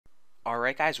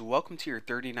Alright guys, welcome to your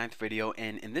 39th video,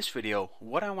 and in this video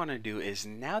what I want to do is,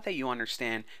 now that you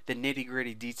understand the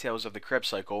nitty-gritty details of the Krebs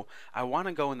cycle, I want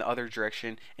to go in the other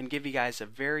direction and give you guys a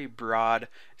very broad,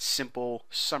 simple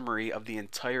summary of the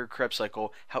entire Krebs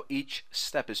cycle, how each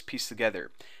step is pieced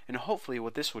together. And hopefully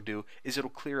what this will do is it'll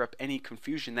clear up any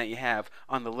confusion that you have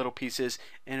on the little pieces,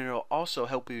 and it'll also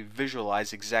help you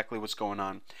visualize exactly what's going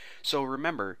on. So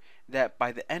remember that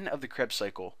by the end of the Krebs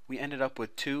cycle we ended up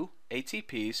with 2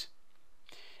 ATPs,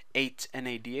 8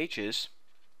 NADHs,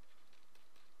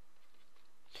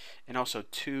 and also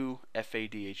 2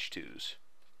 FADH2s.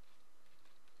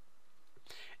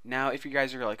 Now if you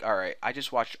guys are like, alright, I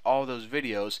just watched all those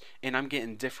videos and I'm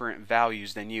getting different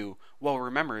values than you, well,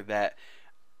 remember that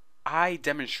I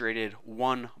demonstrated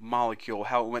one molecule,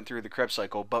 how it went through the Krebs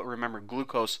cycle, but remember,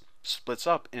 glucose splits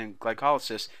up in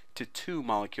glycolysis to 2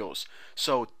 molecules.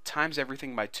 So times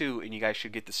everything by 2 and you guys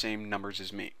should get the same numbers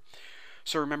as me.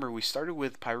 So remember, we started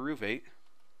with pyruvate,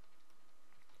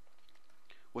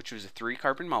 which was a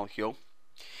 3-carbon molecule,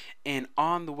 and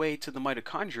on the way to the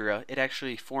mitochondria it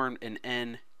actually formed an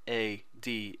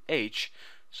NADH.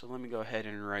 So let me go ahead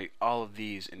and write all of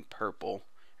these in purple.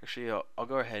 Actually, I'll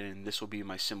go ahead and this will be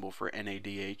my symbol for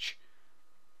NADH.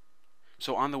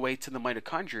 So on the way to the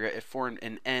mitochondria it formed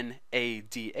an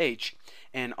NADH,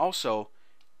 and also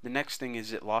the next thing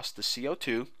is it lost the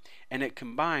CO2 and it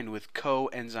combined with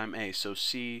coenzyme A, so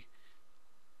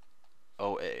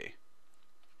CoA.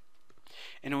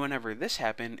 And whenever this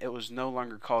happened, it was no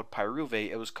longer called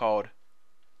pyruvate, it was called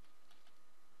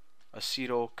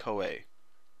acetyl-CoA.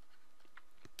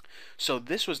 So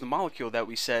this was the molecule that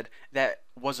we said that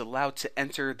was allowed to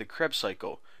enter the Krebs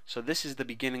cycle. So this is the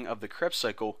beginning of the Krebs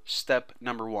cycle, step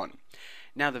number 1.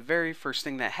 Now the very first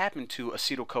thing that happened to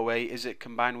acetyl-CoA is it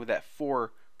combined with that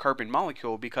 4-carbon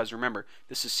molecule, because remember,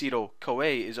 this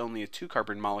acetyl-CoA is only a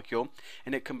 2-carbon molecule,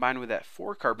 and it combined with that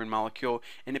 4-carbon molecule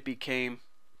and it became,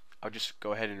 I'll just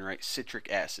go ahead and write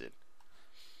citric acid.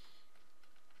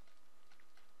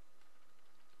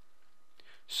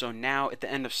 So now at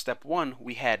the end of step 1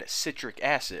 we had citric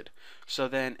acid. So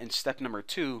then in step number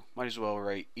 2, might as well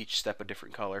write each step a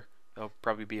different color. That'll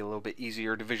probably be a little bit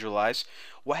easier to visualize.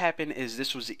 What happened is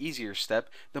this was the easier step.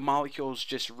 The molecules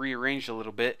just rearranged a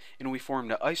little bit and we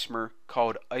formed an isomer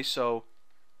called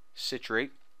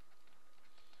isocitrate.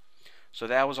 So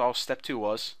that was all step 2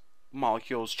 was.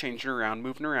 Molecules changing around,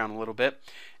 moving around a little bit.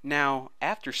 Now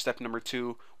after step number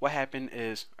 2, what happened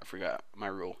is, I forgot my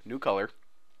rule, new color.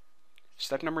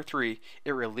 Step number 3,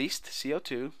 it released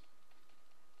CO2.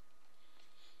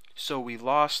 So we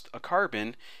lost a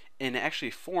carbon and it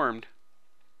actually formed,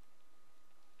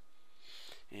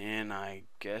 and I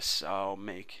guess I'll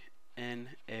make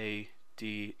NADH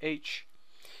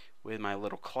with my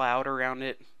little cloud around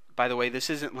it. By the way,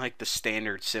 this isn't like the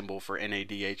standard symbol for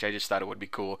NADH. I just thought it would be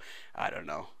cool. I don't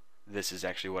know. This is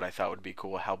actually what I thought would be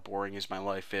cool. How boring is my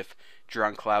life if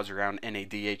drawing clouds around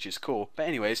NADH is cool. But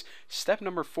anyways, step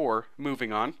number 4,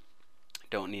 moving on.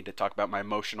 Don't need to talk about my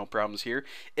emotional problems here.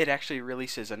 It actually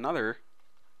releases another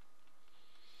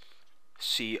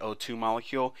CO2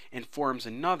 molecule and forms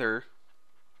another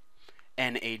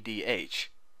NADH.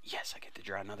 Yes, I get to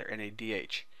draw another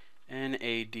NADH.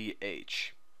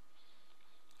 NADH.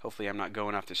 Hopefully I'm not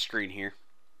going off the screen here.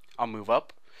 I'll move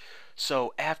up.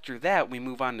 So after that we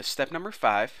move on to step number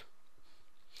 5.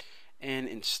 And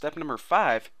in step number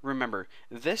 5, remember,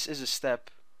 this is a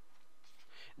step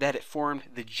that it formed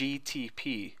the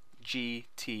GTP.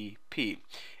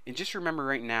 And just remember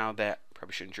right now that,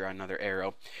 probably shouldn't draw another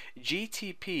arrow,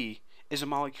 GTP is a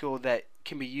molecule that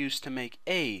can be used to make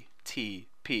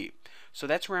ATP. So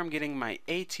that's where I'm getting my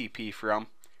ATP from,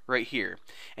 right here.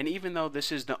 And even though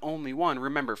this is the only one,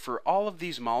 remember, for all of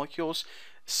these molecules,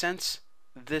 since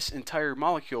this entire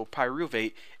molecule,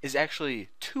 pyruvate, is actually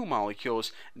 2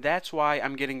 molecules, that's why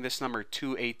I'm getting this number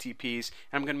 2 ATPs,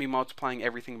 and I'm going to be multiplying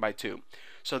everything by 2.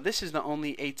 So this is the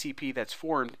only ATP that's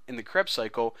formed in the Krebs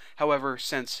cycle. However,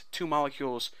 since 2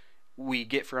 molecules we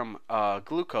get from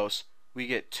glucose, we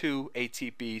get 2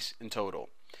 ATPs in total.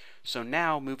 So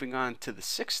now moving on to the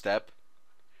 6th step.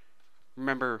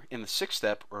 Remember, in the 6th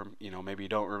step, or maybe you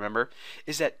don't remember,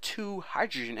 is that 2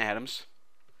 hydrogen atoms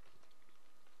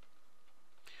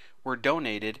were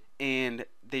donated and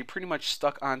they pretty much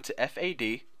stuck onto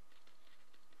FAD,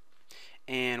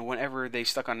 and whenever they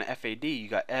stuck on the FAD you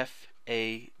got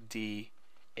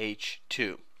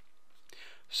FADH2.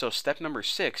 So step number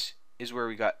 6 is where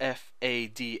we got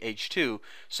FADH2,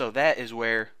 so that is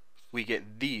where we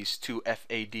get these 2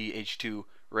 FADH2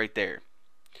 right there.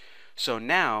 So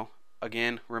now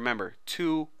again, remember,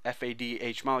 2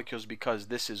 FADH molecules because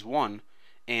this is 1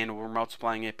 and we're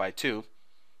multiplying it by 2.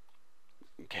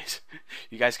 in case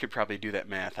you guys could probably do that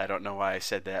math. I don't know why I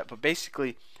said that, but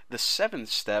basically the seventh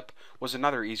step was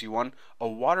another easy one. A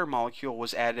water molecule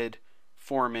was added,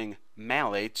 forming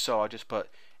malate. So I'll just put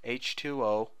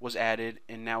H2O was added,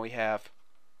 and now we have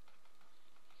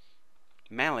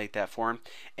malate that form.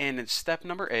 And in step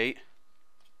number 8,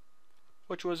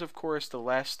 which was of course the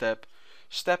last step,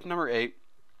 step number 8,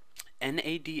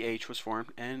 NADH was formed.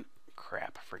 And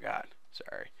crap, I forgot.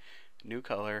 Sorry. New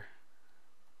color.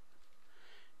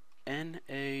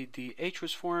 NADH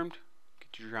was formed.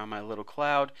 Get to draw my little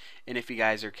cloud. And if you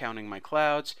guys are counting my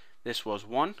clouds, this was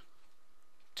 1,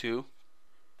 2,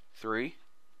 3,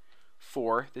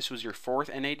 4. This was your fourth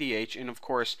NADH. And of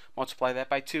course, multiply that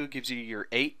by 2 gives you your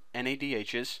 8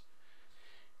 NADHs.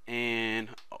 And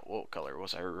what color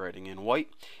was I writing in? White.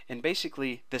 And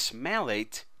basically, this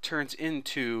malate turns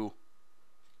into...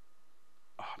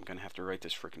 Oh, I'm going to have to write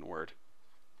this freaking word.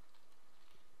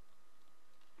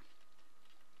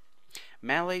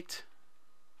 Malate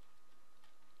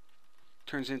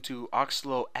turns into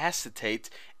oxaloacetate,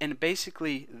 and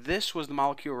basically this was the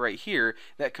molecule right here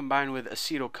that combined with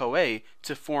acetyl-CoA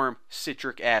to form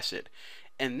citric acid.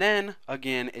 And then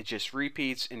again it just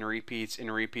repeats and repeats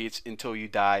and repeats until you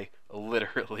die,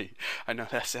 literally. I know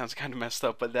that sounds kind of messed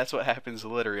up, but that's what happens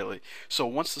literally. So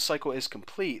once the cycle is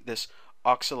complete, this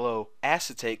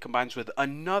oxaloacetate combines with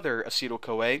another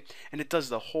acetyl-CoA, and it does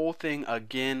the whole thing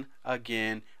again.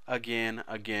 I'm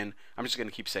just going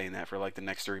to keep saying that for like the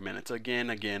next 3 minutes.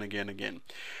 Again.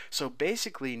 So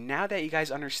basically, now that you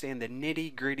guys understand the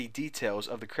nitty-gritty details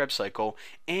of the Krebs cycle,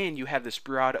 and you have this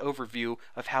broad overview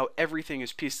of how everything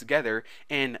is pieced together,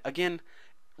 and again,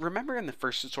 remember in the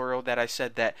first tutorial that I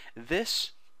said that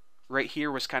this right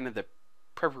here was kind of the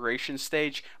preparation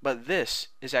stage, but this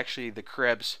is actually the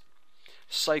Krebs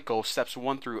cycle, steps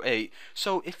 1 through 8.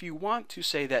 So if you want to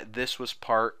say that this was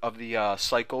part of the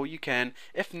cycle, you can.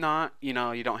 If not, you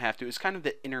don't have to. It's kind of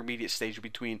the intermediate stage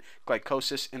between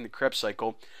glycosis and the Krebs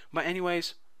cycle. But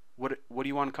anyways, what do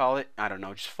you want to call it? I don't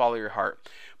know. Just follow your heart.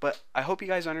 But I hope you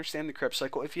guys understand the Krebs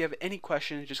cycle. If you have any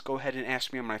questions, just go ahead and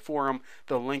ask me on my forum.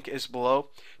 The link is below.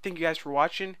 Thank you guys for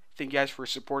watching. Thank you guys for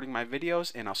supporting my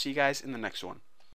videos, and I'll see you guys in the next one.